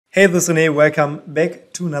Hey, this is Rene. Welcome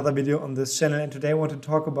back to another video on this channel, and today I want to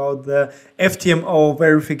talk about the FTMO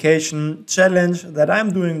verification challenge that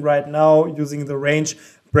I'm doing right now using the Range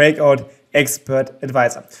Breakout Expert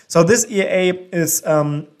Advisor. So this EA is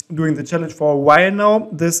doing the challenge for a while now.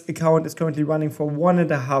 This account is currently running for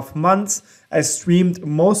 1.5 months. I streamed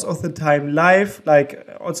most of the time live, like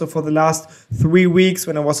also for the last 3 weeks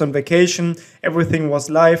when I was on vacation. Everything was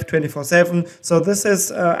live 24/7. So this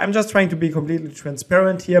is, I'm just trying to be completely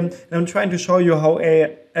transparent here. And I'm trying to show you how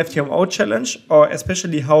a FTMO challenge, or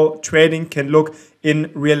especially how trading can look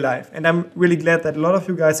in real life. And I'm really glad that a lot of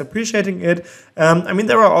you guys are appreciating it. I mean,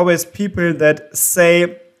 there are always people that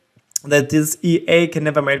say that this EA can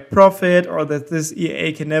never make profit, or that this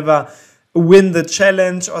EA can never win the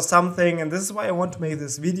challenge or something. And this is why I want to make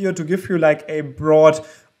this video, to give you like a broad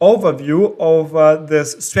overview of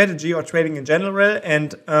this strategy or trading in general,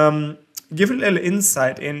 and give you a little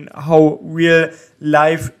insight in how real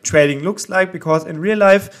life trading looks like, because in real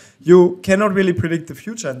life you cannot really predict the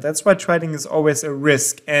future, and that's why trading is always a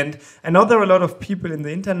risk. And I know there are a lot of people in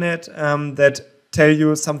the internet that tell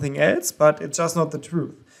you something else, but it's just not the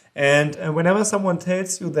truth. And whenever someone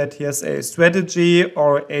tells you that he has a strategy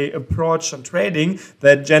or a approach on trading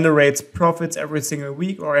that generates profits every single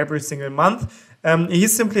week or every single month,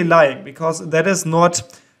 he's simply lying, because that is not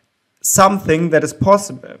something that is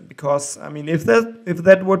possible. Because I mean, if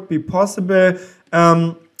that would be possible,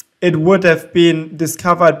 it would have been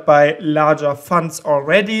discovered by larger funds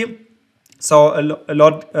already. So a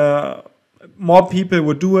lot more people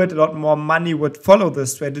would do it, a lot more money would follow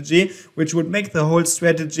this strategy, which would make the whole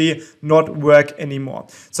strategy not work anymore.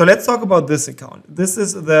 So let's talk about this account. This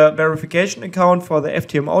is the verification account for the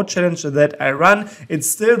FTMO challenge that I run. It's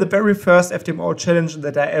still the very first FTMO challenge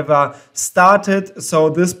that I ever started. So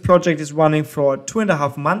this project is running for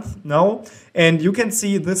 2.5 months now. And you can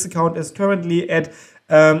see this account is currently at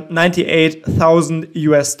 $98,000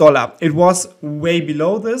 US. It was way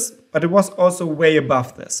below this, but it was also way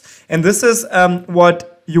above this. And this is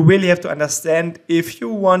what you really have to understand if you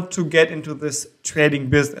want to get into this trading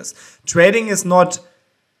business. Trading is not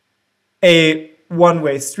a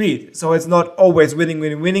one-way street. So it's not always winning,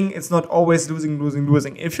 winning, winning. It's not always losing, losing,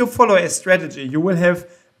 losing. If you follow a strategy, you will have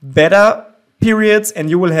better periods and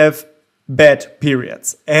you will have bad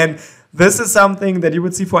periods. And this is something that you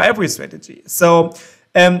would see for every strategy. So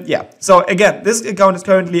yeah, so again, this account is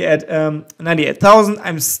currently at 98,000.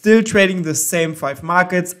 I'm still trading the same 5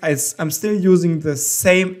 markets. I'm still using the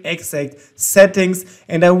same exact settings,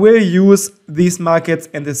 and I will use these markets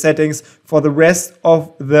and the settings for the rest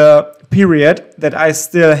of the period that I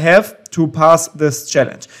still have to pass this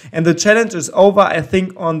challenge. And the challenge is over, I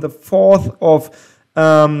think, on the 4th of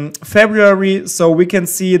February. So we can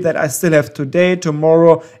see that I still have today,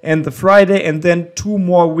 tomorrow, and the Friday, and then 2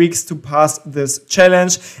 more weeks to pass this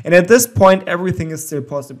challenge. And at this point, everything is still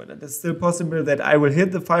possible. It is still possible that I will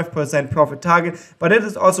hit the 5% profit target, but it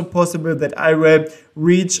is also possible that I will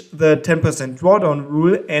reach the 10% drawdown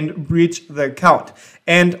rule and breach the account.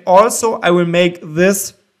 And also, I will make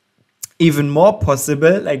this even more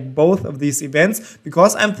possible, like both of these events,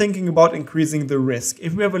 because I'm thinking about increasing the risk.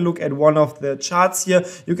 If we have a look at one of the charts here,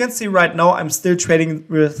 you can see right now I'm still trading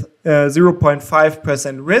with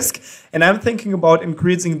 0.5% risk, and I'm thinking about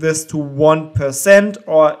increasing this to 1%,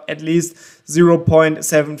 or at least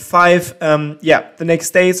 0.75 yeah, the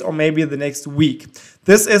next days or maybe the next week.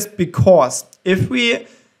 This is because if we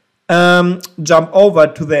jump over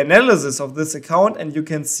to the analysis of this account, and you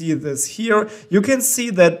can see this here, you can see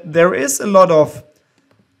that there is a lot of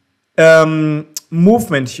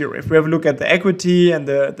movement here. If we have a look at the equity and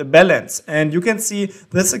the balance, and you can see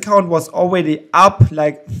this account was already up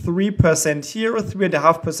like 3% here,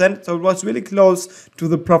 3.5%. So it was really close to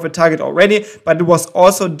the profit target already, but it was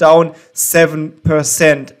also down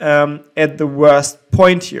 7% at the worst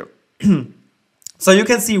point here. So you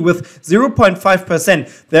can see with 0.5%,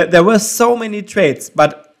 there were so many trades,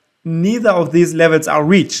 but neither of these levels are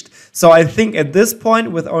reached. So I think at this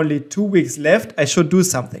point, with only 2 weeks left, I should do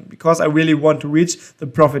something, because I really want to reach the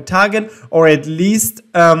profit target, or at least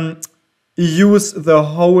use the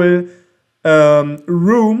whole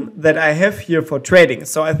room that I have here for trading.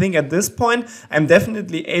 So I think at this point, I'm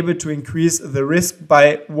definitely able to increase the risk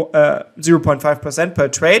by 0.5% per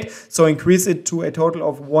trade. So increase it to a total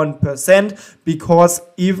of 1%, because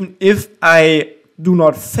even if I do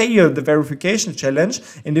not fail the verification challenge,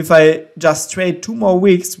 and if I just trade 2 more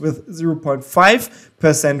weeks with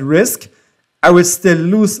 0.5% risk, I will still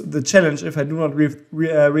lose the challenge if I do not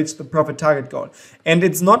reach the profit target goal. And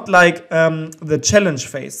it's not like the challenge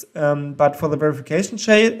phase, but for the verification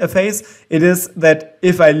phase, it is that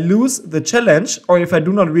if I lose the challenge or if I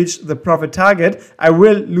do not reach the profit target, I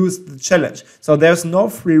will lose the challenge. So there's no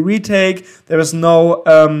free retake. There is no,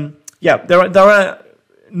 there are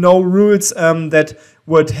no rules that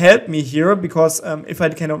would help me here, because if I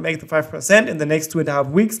cannot make the 5% in the next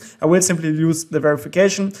 2.5 weeks, I will simply lose the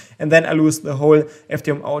verification and then I lose the whole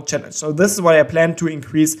FTMO challenge. So this is why I plan to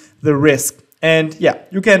increase the risk. And yeah,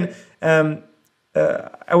 you can,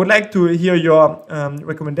 I would like to hear your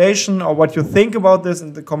recommendation or what you think about this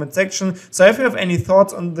in the comment section. So if you have any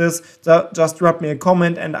thoughts on this, just drop me a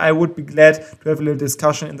comment and I would be glad to have a little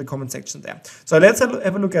discussion in the comment section there. So let's have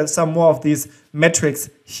a look at some more of these metrics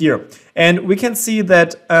here. And we can see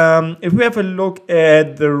that if we have a look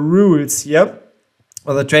at the rules here,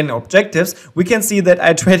 or the trading objectives, we can see that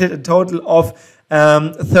I traded a total of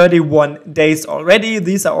 31 days already.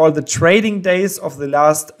 These are all the trading days of the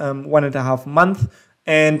last 1.5 months.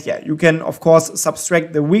 And yeah, you can of course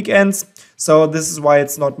subtract the weekends. So this is why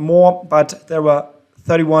it's not more, but there were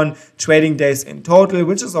 31 trading days in total,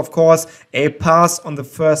 which is of course a pass on the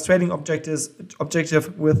first trading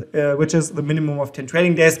objective with which is the minimum of 10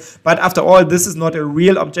 trading days. But after all, this is not a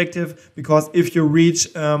real objective, because if you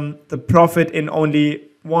reach the profit in only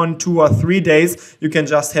 1, 2, or 3 days, you can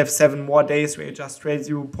just have 7 more days where you just trade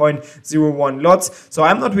 0.01 lots. So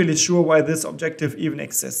I'm not really sure why this objective even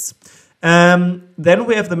exists. Then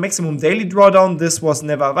we have the maximum daily drawdown. This was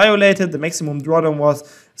never violated. The maximum drawdown was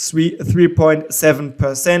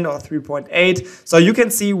 3.7% or 3.8. So you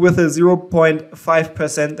can see with a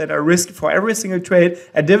 0.5% that I risked for every single trade,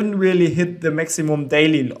 I didn't really hit the maximum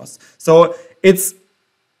daily loss. So it's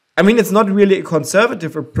not really a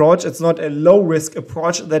conservative approach. It's not a low risk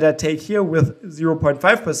approach that I take here with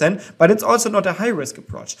 0.5%, but it's also not a high risk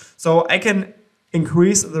approach. So I can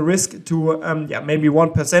increase the risk to maybe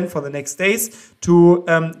 1% for the next days to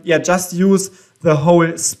just use the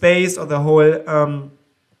whole space or the whole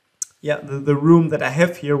the room that I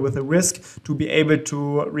have here with the risk to be able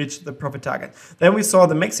to reach the profit target. Then we saw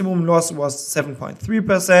the maximum loss was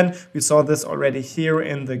 7.3%. We saw this already here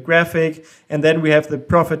in the graphic. And then we have the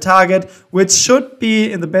profit target, which should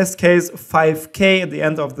be in the best case 5K at the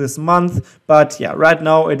end of this month. But yeah, right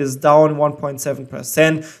now it is down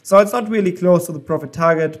 1.7%. So it's not really close to the profit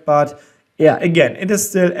target, but yeah, again, it is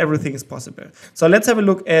still, everything is possible. So let's have a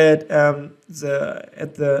look at the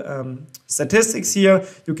statistics here.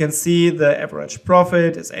 You can see the average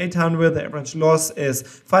profit is 800, the average loss is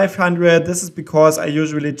 500. This is because I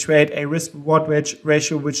usually trade a risk-reward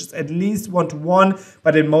ratio which is at least 1:1,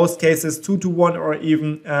 but in most cases 2:1 or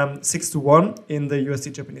even 6:1 in the USD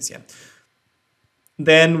Japanese yen.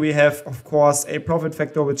 Then we have, of course, a profit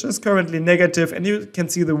factor, which is currently negative. And you can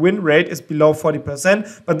see the win rate is below 40%.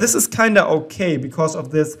 But this is kind of okay because of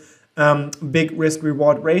this big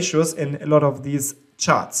risk-reward ratios in a lot of these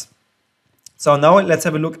charts. So now let's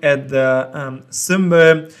have a look at the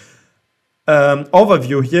symbol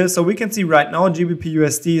overview here. So we can see right now GBP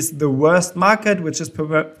USD is the worst market, which is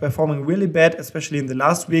performing really bad, especially in the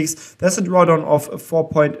last weeks. There's a drawdown of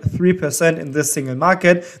 4.3% in this single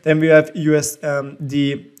market. Then we have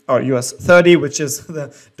USD or US 30, which is the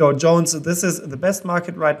Dow Jones. This is the best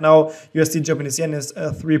market right now. USD Japanese yen is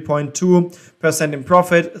 3.2% in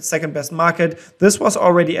profit, second best market. This was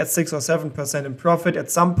already at 6 or 7% in profit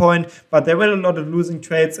at some point, but there were a lot of losing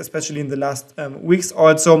trades, especially in the last weeks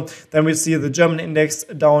also. Then we see the German index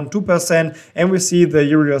down 2%, and we see the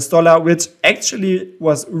Euro-US dollar, which actually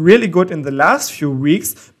was really good in the last few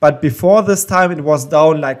weeks, but before this time it was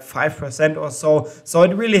down like 5% or so. So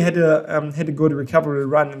it really had a good recovery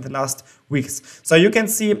run in the last weeks. So you can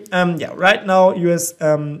see, right now US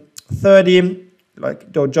 30,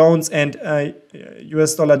 like Dow Jones and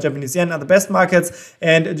US dollar Japanese yen are the best markets,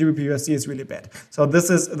 and GBP USD is really bad. So this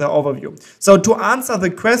is the overview. So to answer the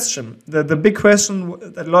question, the big question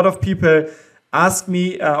that a lot of people ask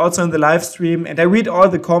me also in the live stream, and I read all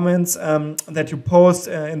the comments that you post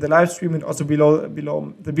in the live stream and also below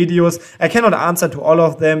the videos. I cannot answer to all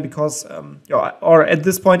of them because, or at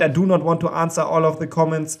this point, I do not want to answer all of the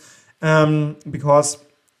comments because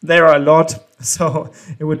there are a lot, so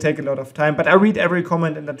it would take a lot of time. But I read every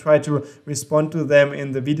comment and I try to respond to them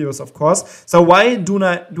in the videos, of course. So why do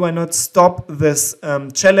I not stop this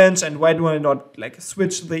challenge, and why do I not like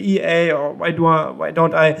switch the EA, or why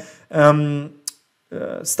don't I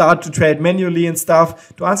start to trade manually and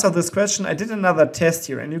stuff? To answer this question, I did another test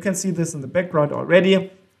here, and you can see this in the background already.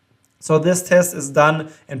 So this test is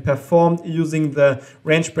done and performed using the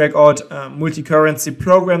range breakout multi-currency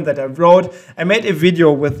program that I wrote. I made a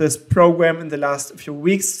video with this program in the last few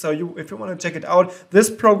weeks. So if you want to check it out, this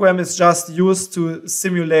program is just used to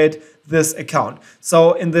simulate this account.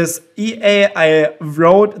 So in this EA, I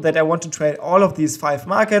wrote that I want to trade all of these 5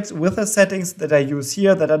 markets with the settings that I use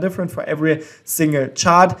here that are different for every single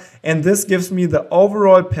chart. And this gives me the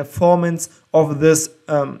overall performance of this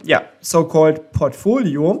so-called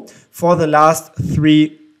portfolio for the last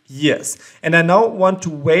 3 years. And I now want to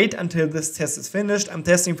wait until this test is finished. I'm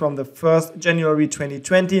testing from the 1st January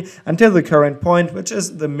 2020 until the current point, which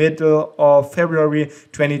is the middle of February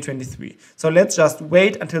 2023. So let's just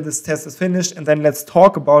wait until this test is finished, and then let's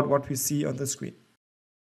talk about what we see on the screen.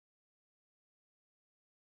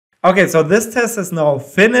 Okay, so this test is now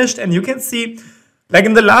finished, and you can see, like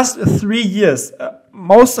in the last 3 years,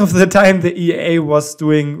 most of the time the EA was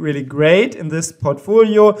doing really great in this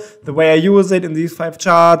portfolio, the way I use it in these 5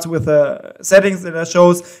 charts with the settings that I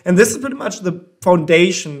shows. And this is pretty much the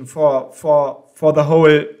foundation for the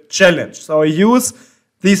whole challenge. So I use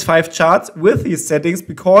these 5 charts with these settings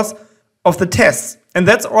because of the tests. And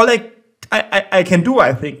that's all I can do,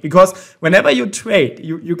 I think, because whenever you trade,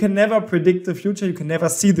 you can never predict the future, you can never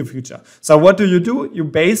see the future. So what do? You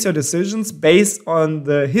base your decisions based on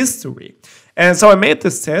the history. And so I made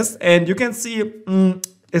this test, and you can see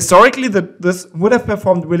historically that this would have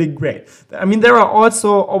performed really great. I mean, there are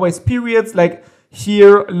also always periods, like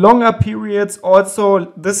here, longer periods.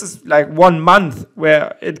 Also, this is like 1 month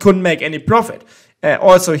where it couldn't make any profit.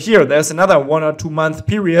 Also here, there's another 1 or 2 month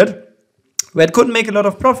period where it couldn't make a lot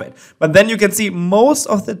of profit. But then you can see most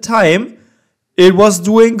of the time it was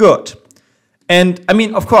doing good. And I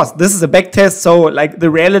mean, of course, this is a back test, so like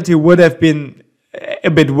the reality would have been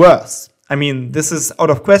a bit worse. I mean, this is out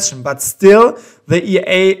of question, but still the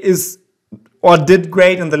EA did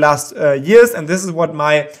great in the last years, and this is what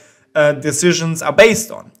my decisions are based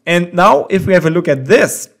on. And now if we have a look at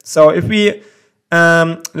this, so if we,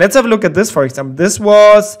 let's have a look at this, for example. This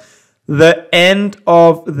was the end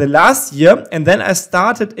of the last year, and then I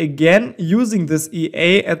started again using this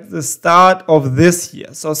EA at the start of this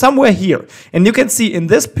year. So somewhere here, and you can see in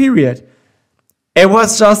this period, it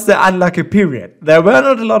was just the unlucky period. There were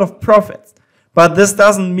not a lot of profits, but this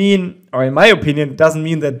doesn't mean, or in my opinion, it doesn't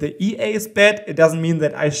mean that the EA is bad. It doesn't mean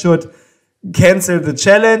that I should cancel the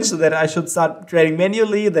challenge, that I should start trading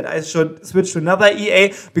manually, that I should switch to another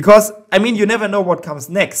EA, because I mean, you never know what comes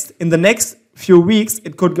next. In the next few weeks,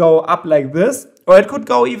 it could go up like this, or it could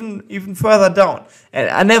go even further down. And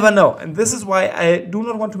I never know. And this is why I do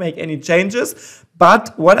not want to make any changes.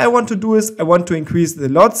 But what I want to do is I want to increase the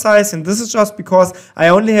lot size. And this is just because I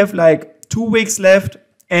only have like 2 weeks left,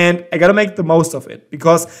 and I got to make the most of it.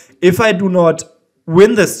 Because if I do not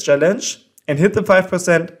win this challenge and hit the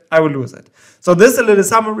 5%, I will lose it. So this is a little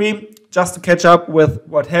summary just to catch up with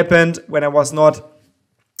what happened when I was not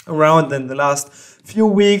around in the last few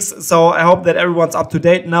weeks. So I hope that everyone's up to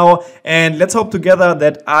date now, and let's hope together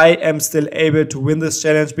that I am still able to win this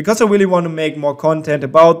challenge, because I really want to make more content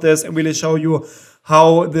about this and really show you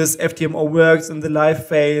how this FTMO works in the live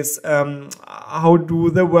phase, how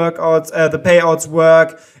do the workouts, the payouts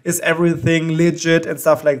work, is everything legit and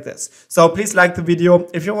stuff like this. So please like the video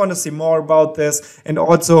if you want to see more about this, and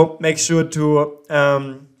also make sure to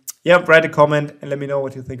write a comment and let me know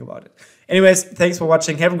what you think about it. Anyways, thanks for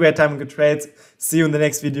watching. Have a great time and good trades. See you in the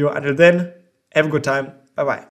next video. Until then, have a good time. Bye-bye.